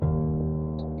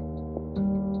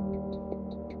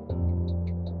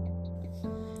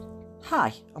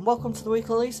Hi, and welcome to the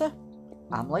Weekly Lisa.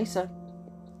 I'm Lisa.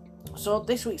 So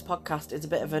this week's podcast is a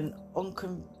bit of an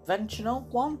unconventional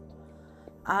one,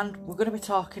 and we're going to be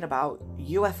talking about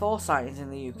UFO sightings in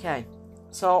the UK.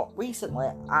 So recently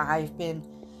I've been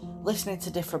listening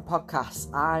to different podcasts.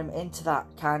 I'm into that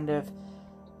kind of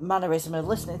mannerism of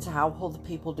listening to how other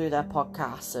people do their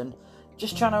podcasts and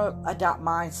just trying to adapt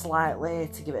mine slightly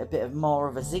to give it a bit of more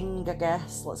of a zing, I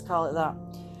guess, let's call it that.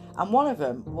 And one of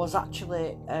them was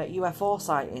actually UFO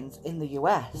sightings in the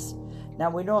US. Now,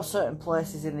 we know certain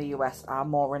places in the US are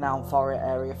more renowned for it.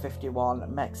 Area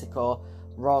 51, Mexico,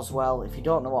 Roswell. If you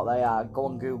don't know what they are, go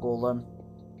and Google them,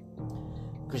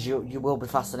 because you will be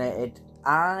fascinated.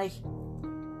 I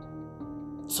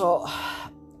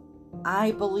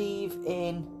believe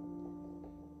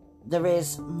there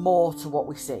is more to what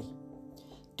we see.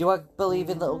 Do I believe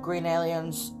in little green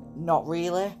aliens? Not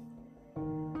really.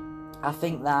 I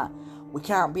think that we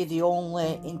can't be the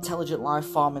only intelligent life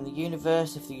form in the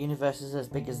universe if the universe is as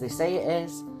big as they say it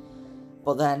is.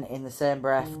 But then, in the same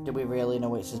breath, do we really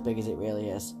know it's as big as it really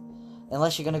is?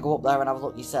 Unless you're going to go up there and have a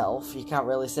look yourself, you can't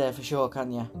really say for sure,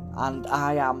 can you? And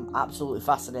I am absolutely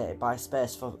fascinated by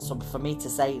space, so for me to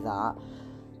say that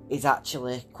is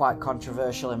actually quite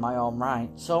controversial in my own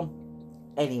right. So,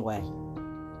 anyway.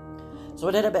 So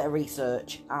I did a bit of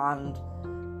research, and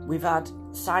we've had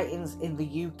sightings in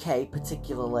the UK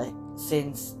particularly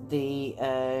since the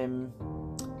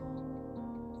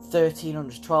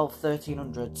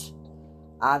 1300s,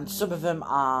 and some of them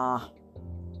are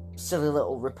silly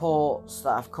little reports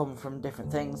that have come from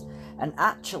different things. And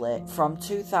actually, from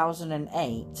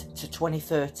 2008 to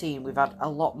 2013, we've had a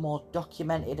lot more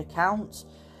documented accounts,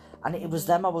 and it was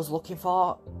them I was looking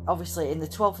for. Obviously, in the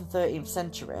 12th and 13th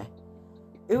century,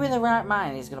 who in their right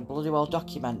mind is going to bloody well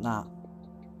document that?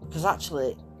 Because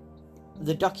actually,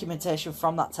 the documentation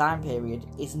from that time period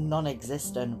is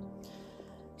non-existent.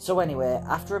 So anyway,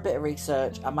 after a bit of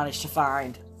research, I managed to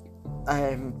find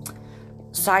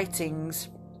sightings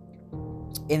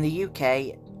in the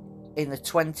UK in the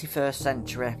 21st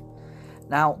century.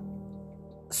 Now,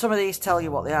 some of these tell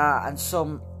you what they are, and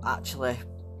some actually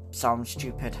sound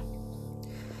stupid.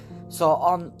 So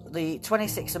on the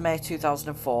 26th of May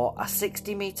 2004, a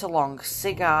 60-metre long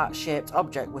cigar-shaped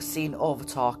object was seen over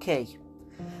Torquay.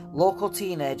 Local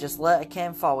teenagers later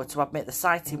came forward to admit the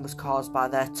sighting was caused by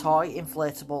their toy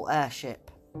inflatable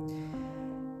airship.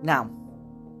 Now,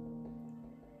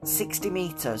 60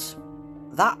 metres,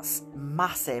 that's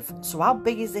massive. So how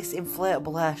big is this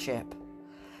inflatable airship?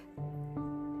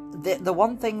 The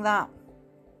one thing that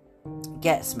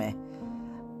gets me,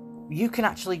 you can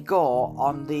actually go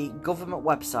on the government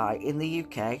website in the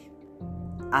UK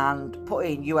and put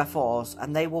in UFOs,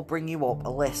 and they will bring you up a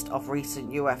list of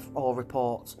recent UFO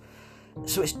reports.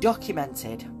 So it's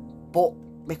documented, but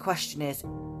my question is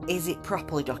it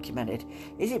properly documented?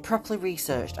 Is it properly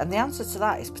researched? And the answer to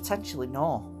that is potentially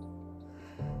no.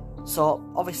 So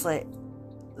obviously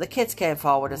the kids came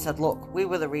forward and said, look, we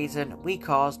were the reason, we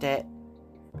caused it,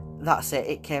 that's it,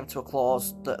 it came to a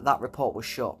close, that report was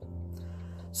shut.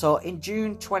 So in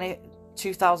June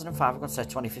 2005, I'm going to say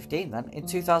 2015 then, in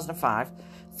 2005,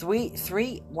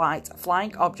 three white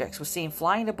flying objects were seen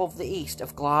flying above the east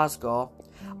of Glasgow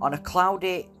on a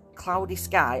cloudy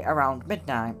sky around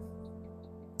midnight.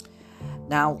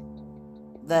 Now,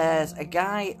 there's a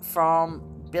guy from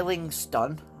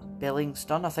Billingston,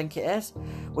 I think it is,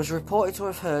 was reported to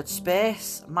have heard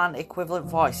spaceman equivalent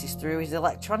voices through his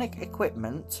electronic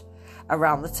equipment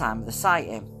around the time of the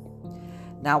sighting.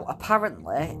 Now,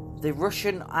 apparently, the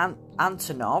Russian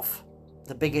Antonov,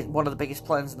 one of the biggest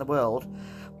planes in the world,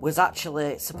 was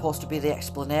actually supposed to be the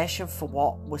explanation for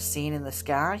what was seen in the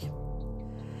sky.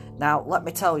 Now, let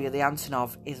me tell you, the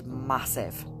Antonov is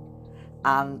massive.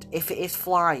 And if it is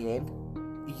flying,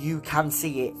 you can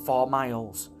see it 4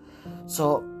 miles.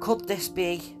 So, could this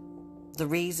be the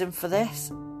reason for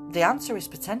this? The answer is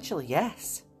potentially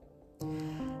yes.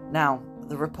 Now,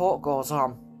 the report goes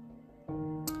on.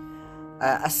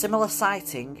 A similar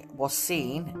sighting was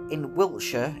seen in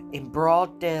Wiltshire in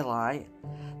broad daylight.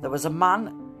 There was a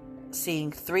man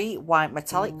seeing 3 white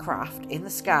metallic craft in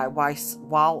the sky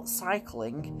while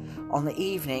cycling on the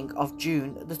evening of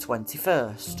June the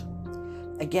 21st.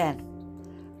 Again,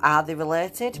 are they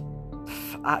related?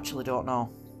 I actually don't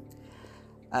know.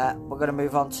 We're going to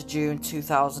move on to June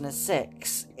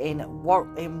 2006. In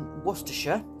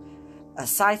Worcestershire, a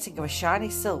sighting of a shiny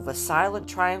silver silent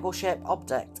triangle-shaped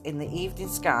object in the evening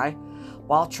sky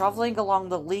while travelling along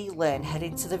the Lee Lane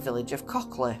heading to the village of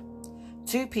Cockley.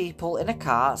 2 people in a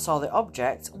car saw the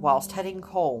object whilst heading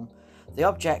home. The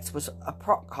object was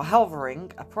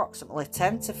hovering approximately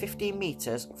 10 to 15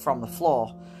 metres from the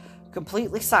floor.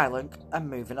 completely silent and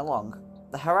moving along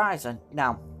the horizon.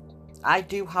 Now, I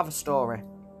do have a story.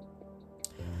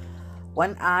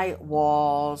 When I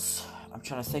was, I'm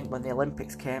trying to think when the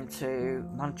Olympics came to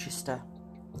Manchester,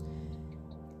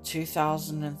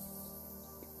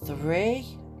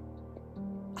 2003,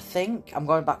 I think. I'm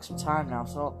going back some time now,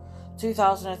 so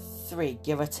 2003,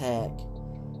 give or take.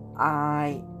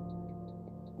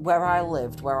 Where I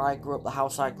lived, where I grew up, the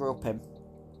house I grew up in,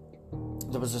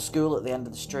 there was a school at the end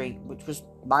of the street, which was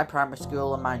my primary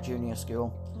school and my junior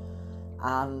school.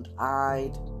 And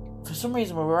for some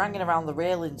reason, we were hanging around the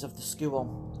railings of the school.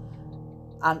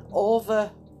 And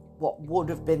over what would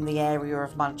have been the area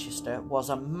of Manchester was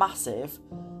a massive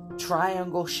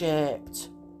triangle-shaped,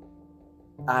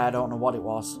 I don't know what it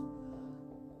was.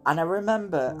 And I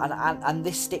remember, and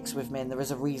this sticks with me, and there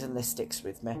is a reason this sticks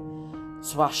with me.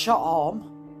 So I shot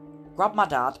home, grabbed my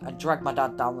dad, and dragged my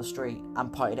dad down the street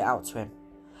and pointed it out to him.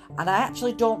 And I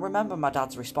actually don't remember my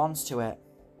dad's response to it.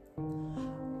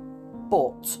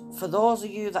 But for those of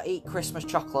you that eat Christmas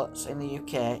chocolates in the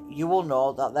UK, you will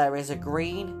know that there is a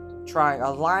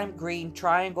lime green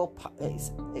triangle.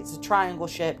 It's a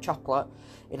triangle-shaped chocolate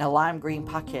in a lime green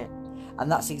packet, and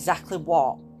that's exactly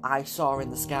what I saw in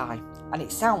the sky. And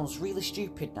it sounds really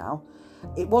stupid now.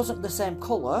 It wasn't the same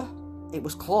colour. It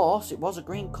was close. It was a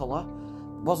green colour.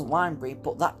 It wasn't lime green,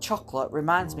 but that chocolate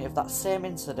reminds me of that same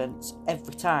incident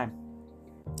every time.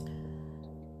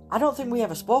 I don't think we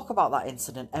ever spoke about that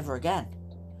incident ever again.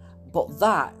 But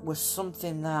that was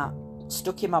something that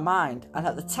stuck in my mind. And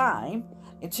at the time,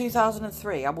 in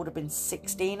 2003, I would have been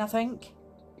 16, I think.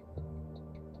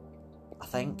 I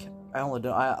think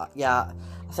I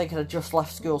think I'd just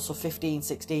left school, so 15,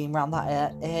 16, around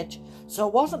that age. So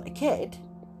I wasn't a kid.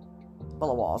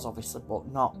 Well, I was, obviously,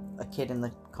 but not a kid in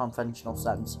the conventional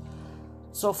sense.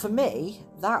 So for me,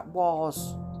 that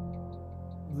was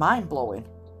mind-blowing.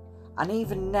 And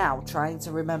even now, trying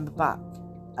to remember back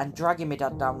and dragging my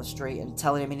dad down the street and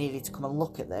telling him he needed to come and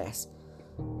look at this,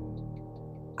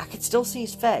 I could still see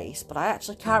his face, but I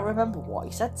actually can't remember what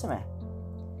he said to me.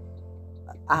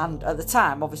 And at the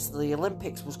time, obviously, the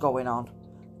Olympics was going on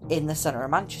in the centre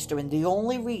of Manchester, and the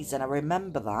only reason I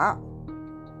remember that,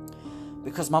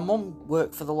 because my mum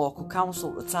worked for the local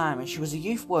council at the time, and she was a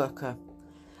youth worker,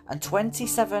 and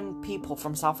 27 people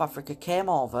from South Africa came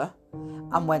over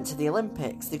and went to the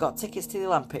Olympics. They got tickets to the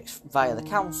Olympics via the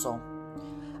council,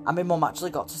 and my mum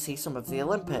actually got to see some of the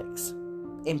Olympics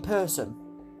in person.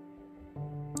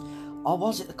 Or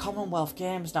was it the Commonwealth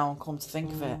Games now, and come to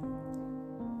think of it?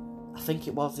 I think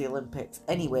it was the Olympics.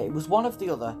 Anyway, it was one of the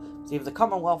other. It was either the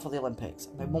Commonwealth or the Olympics.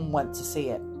 My mum went to see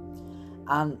it.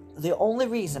 And the only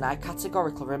reason I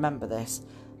categorically remember this,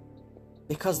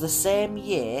 because the same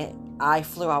year I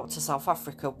flew out to South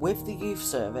Africa with the youth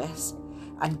service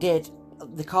and they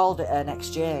called it an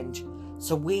exchange.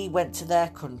 So we went to their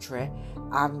country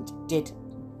and did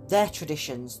their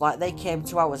traditions, like they came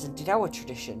to ours and did our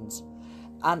traditions.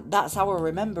 And that's how I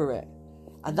remember it.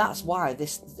 And that's why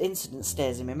this incident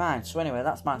stays in my mind. So anyway,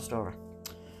 that's my story.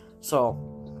 So,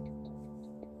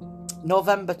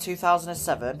 November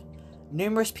 2007,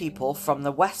 numerous people from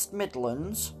the West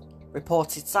Midlands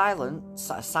reported sightings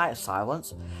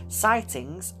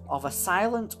of a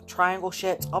silent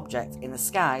triangle-shaped object in the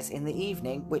skies in the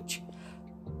evening, which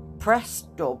press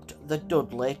dubbed the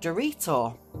Dudley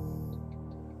Dorito.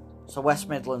 So West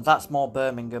Midlands, that's more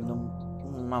Birmingham than...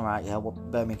 Alright, yeah, well,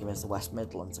 Birmingham is the West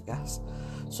Midlands, I guess.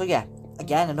 So yeah,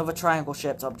 again, another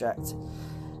triangle-shaped object.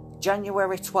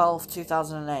 January 12,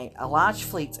 2008, a large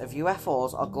fleet of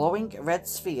UFOs or glowing red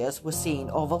spheres were seen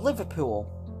over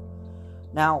Liverpool.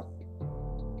 Now,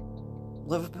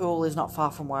 Liverpool is not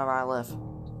far from where I live,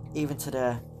 even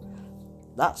today.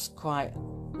 That's quite...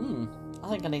 I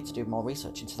think I need to do more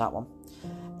research into that one.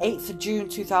 8th of June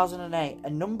 2008, a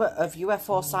number of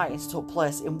UFO sightings took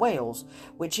place in Wales,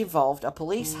 which involved a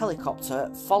police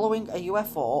helicopter following a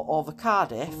UFO over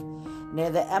Cardiff near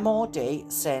the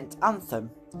MOD St Anthem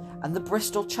and the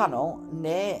Bristol Channel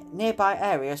near nearby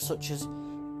areas such as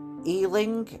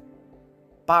Ealing,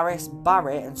 Barry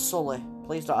and Sully.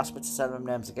 Please don't ask me to say them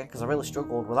names again because I really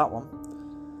struggled with that one.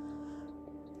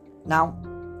 Now,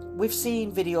 we've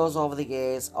seen videos over the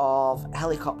years of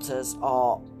helicopters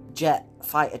or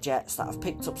fighter jets that have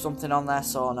picked up something on their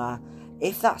sonar.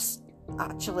 If that's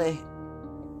actually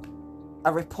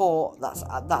a report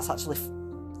that's actually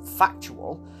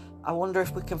factual, I wonder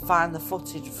if we can find the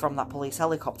footage from that police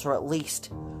helicopter, at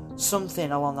least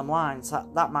something along them lines.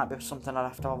 That might be something I'd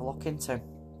have to have a look into.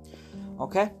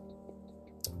 Okay.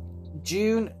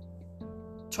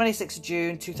 26th of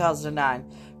June 2009,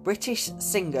 British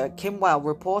singer Kim Well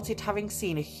reported having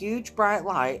seen a huge bright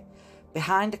light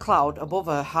behind a cloud above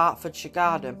her Hertfordshire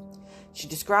garden. She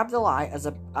described the light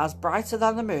as brighter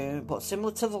than the moon, but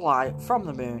similar to the light from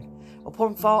the moon.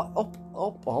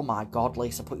 Oh my God,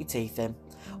 Lisa, put your teeth in.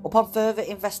 Upon further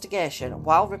investigation,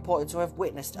 Wilde reported to have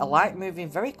witnessed a light moving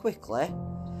very quickly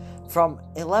from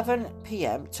 11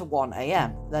 p.m. to 1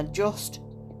 a.m., then just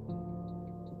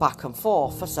back and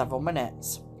forth for several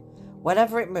minutes.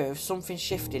 Whenever it moved, something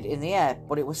shifted in the air,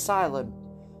 but it was silent.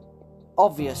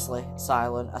 Obviously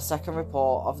silent. A second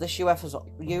report of this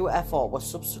UFO was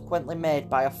subsequently made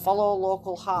by a fellow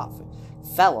local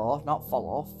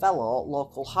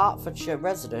Hertfordshire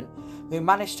resident who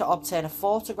managed to obtain a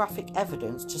photographic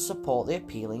evidence to support the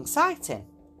appealing sighting.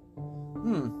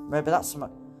 Maybe that's some...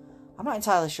 I'm not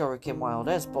entirely sure who Kim Wilde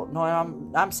is, but no,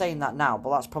 I'm saying that now, but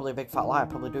that's probably a big fat lie. I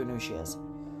probably do know who she is.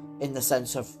 In the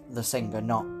sense of the singer,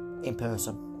 not in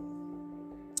person.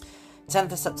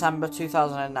 10th of September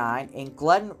 2009, in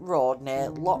Glen Road near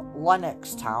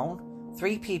Lennoxtown,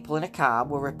 3 people in a car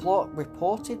were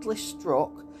reportedly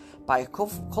struck by a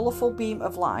colourful beam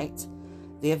of light.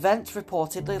 The event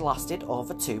reportedly lasted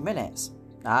over 2 minutes.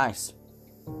 Nice.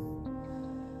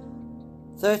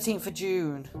 13th of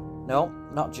June. No,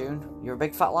 not June. You're a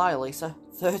big fat liar, Lisa.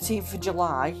 13th of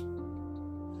July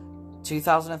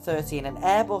 2013, an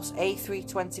Airbus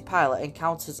A320 pilot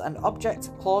encounters an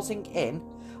object closing in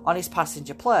on his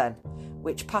passenger plane,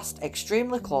 which passed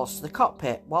extremely close to the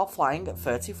cockpit while flying at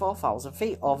 34,000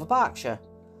 feet over Berkshire.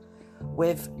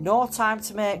 With no time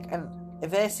to make an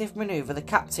evasive manoeuvre, the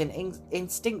captain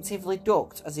instinctively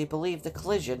ducked as he believed the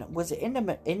collision was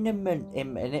imminent.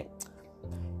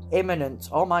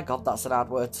 Oh my God, that's an hard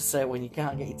word to say when you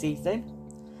can't get your teeth in.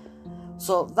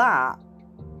 So that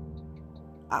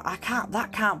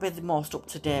can't be the most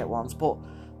up-to-date ones, but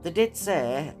they did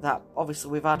say that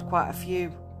obviously we've had quite a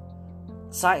few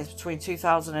sightings between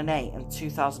 2008 and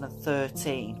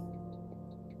 2013.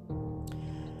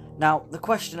 Now, the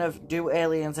question of do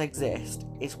aliens exist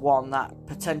is one that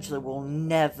potentially will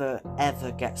never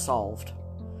ever get solved.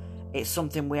 It's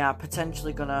something we are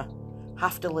potentially going to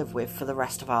have to live with for the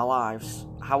rest of our lives,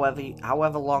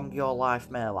 however long your life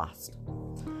may last.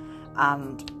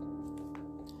 And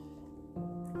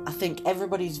I think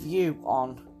everybody's view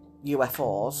on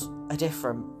UFOs are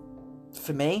different.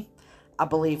 For me, I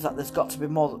believe that there's got to be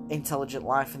more intelligent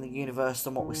life in the universe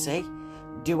than what we see.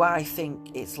 Do I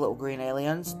think it's little green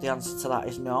aliens? The answer to that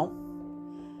is no.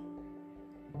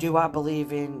 Do I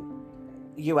believe in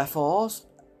UFOs?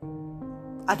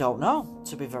 I don't know,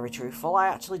 to be very truthful. I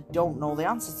actually don't know the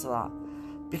answer to that,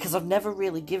 because I've never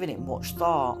really given it much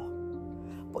thought.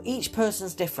 But each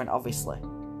person's different, obviously.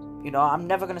 You know, I'm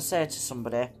never going to say to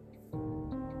somebody,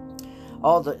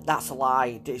 oh, that's a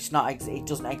lie, it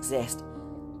doesn't exist.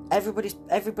 Everybody's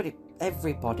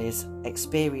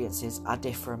experiences are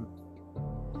different.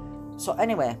 So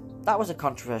anyway, that was a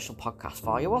controversial podcast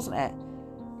for you, wasn't it?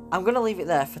 I'm going to leave it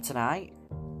there for tonight.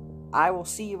 I will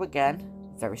see you again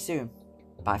very soon.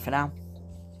 Bye for now.